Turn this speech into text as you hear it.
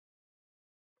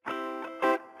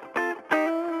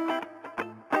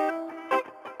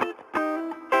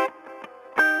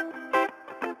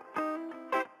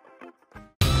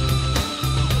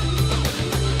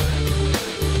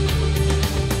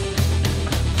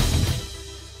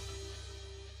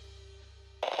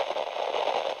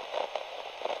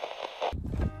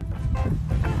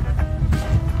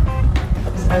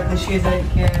The shoes I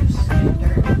didn't care. Just getting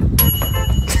dirty.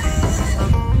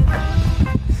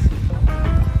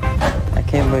 I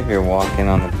can't believe you're walking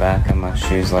on the back of my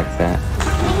shoes like that.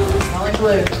 Only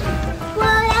blue.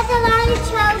 Well, that's a lot of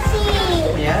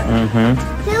Chelsea. Yeah? Mm-hmm.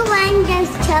 Who won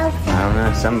those Chelsea? I don't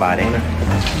know, somebody.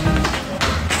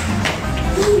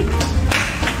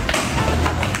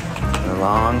 The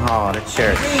long haul to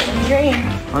church. Green.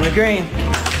 On the green.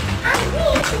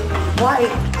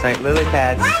 White. St. Lily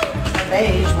pads. Or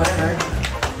beige, whatever.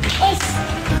 It's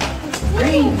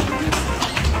Green.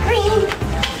 green.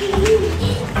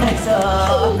 Thanks,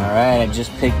 Alright, I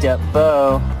just picked up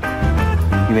Bo.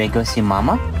 You ready to go see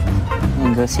Mama?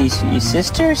 And go see your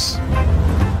sisters?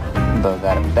 Bo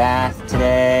got a bath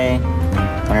today.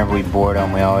 Whenever we board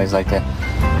him, we always like to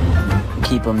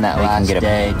keep him that last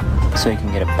day so he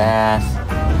can get a bath.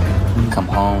 Come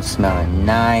home smelling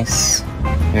nice.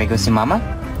 You ready to go see Mama?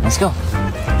 Let's go.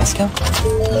 Let's go.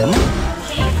 Come on.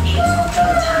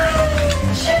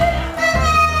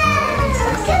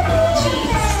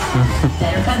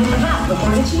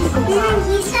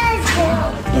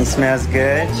 He smells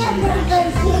good.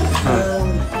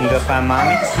 You go find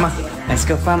Mommy? Come on. Let's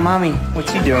go find Mommy.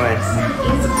 What you doing?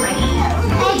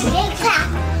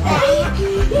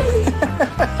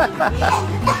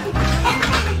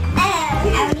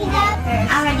 I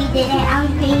already did it. I'm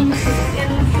pink.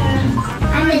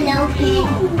 I'm a no pink.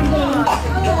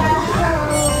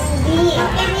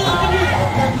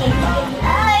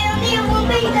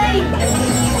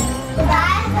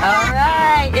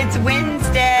 Alright, it's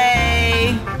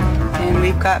Wednesday. And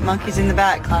we've got monkeys in the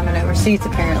back climbing over seats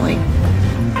apparently.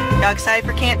 Y'all excited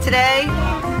for camp today?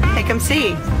 Hey, come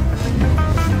see.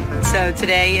 So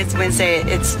today it's Wednesday.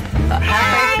 It's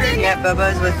halfway through. Yeah,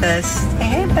 Bobo's with us. Say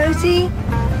hey, Posey.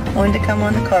 Wanted to come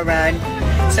on the car ride.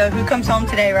 So who comes home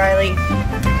today, Riley?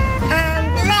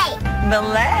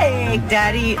 Blake.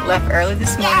 Daddy left early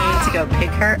this morning to go pick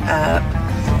her up.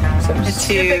 So to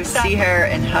see her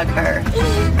and hug her.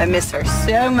 I miss her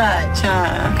so much,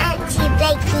 huh? Auntie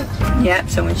Blakey. Yep,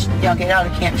 so when y'all get out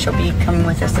of camp, she'll be coming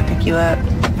with us to pick you up.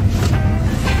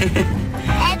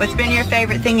 What's been your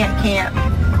favorite thing at camp?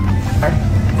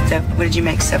 So, what did you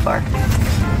make so far?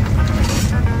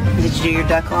 Did you do your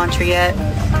duck launcher yet?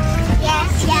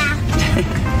 Yes, yeah.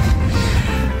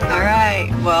 All right,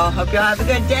 well, hope y'all have a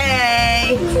good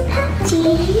day.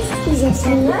 Cheese. Is this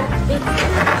me?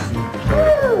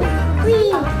 Ooh,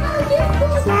 green.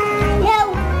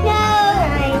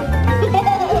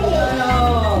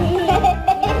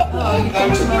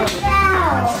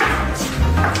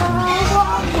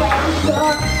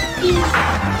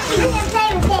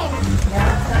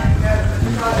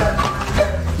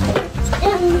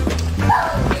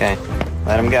 Okay,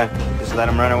 let him go. Just let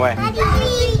him run away.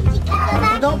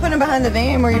 Don't put him behind the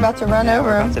van where you're about to run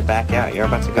over him. To back out. You're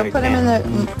about to go to Put him in the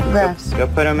grass. Go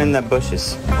put him in the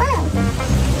bushes.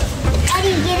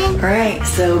 Alright,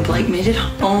 so Blake made it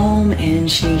home and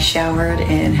she showered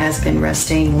and has been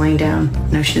resting, laying down.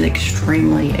 No, she's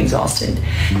extremely exhausted.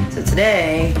 So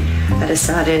today I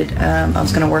decided I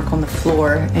was going to work on the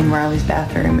floor in Riley's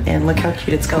bathroom, and look how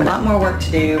cute it's going. A lot more work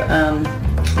to do.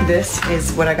 This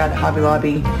is what I got at Hobby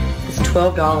Lobby. It's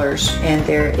 $12 and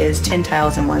there is 10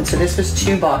 tiles in one. So this was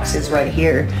 2 boxes right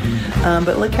here.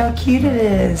 But look how cute it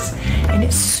is. And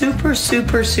it's super,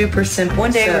 super, super simple.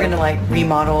 One day we're gonna like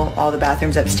remodel all the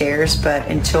bathrooms upstairs, but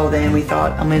until then we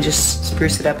thought I'm gonna just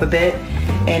spruce it up a bit.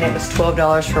 And it was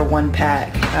 $12 for 1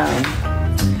 pack.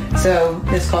 So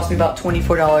this cost me about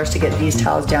 $24 to get these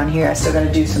tiles down here. I still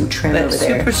gotta do some trim over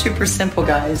there. Super, super simple,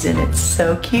 guys, and it's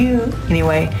so cute.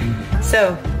 Anyway,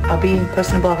 so I'll be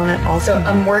posting a blog on it also.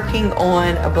 I'm working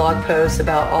on a blog post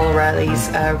about all of Riley's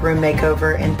room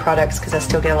makeover and products, because I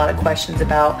still get a lot of questions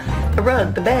about the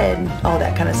rug, the bed, all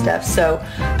that kind of stuff. So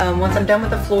once I'm done with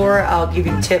the floor, I'll give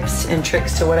you tips and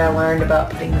tricks to what I learned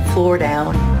about putting the floor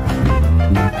down.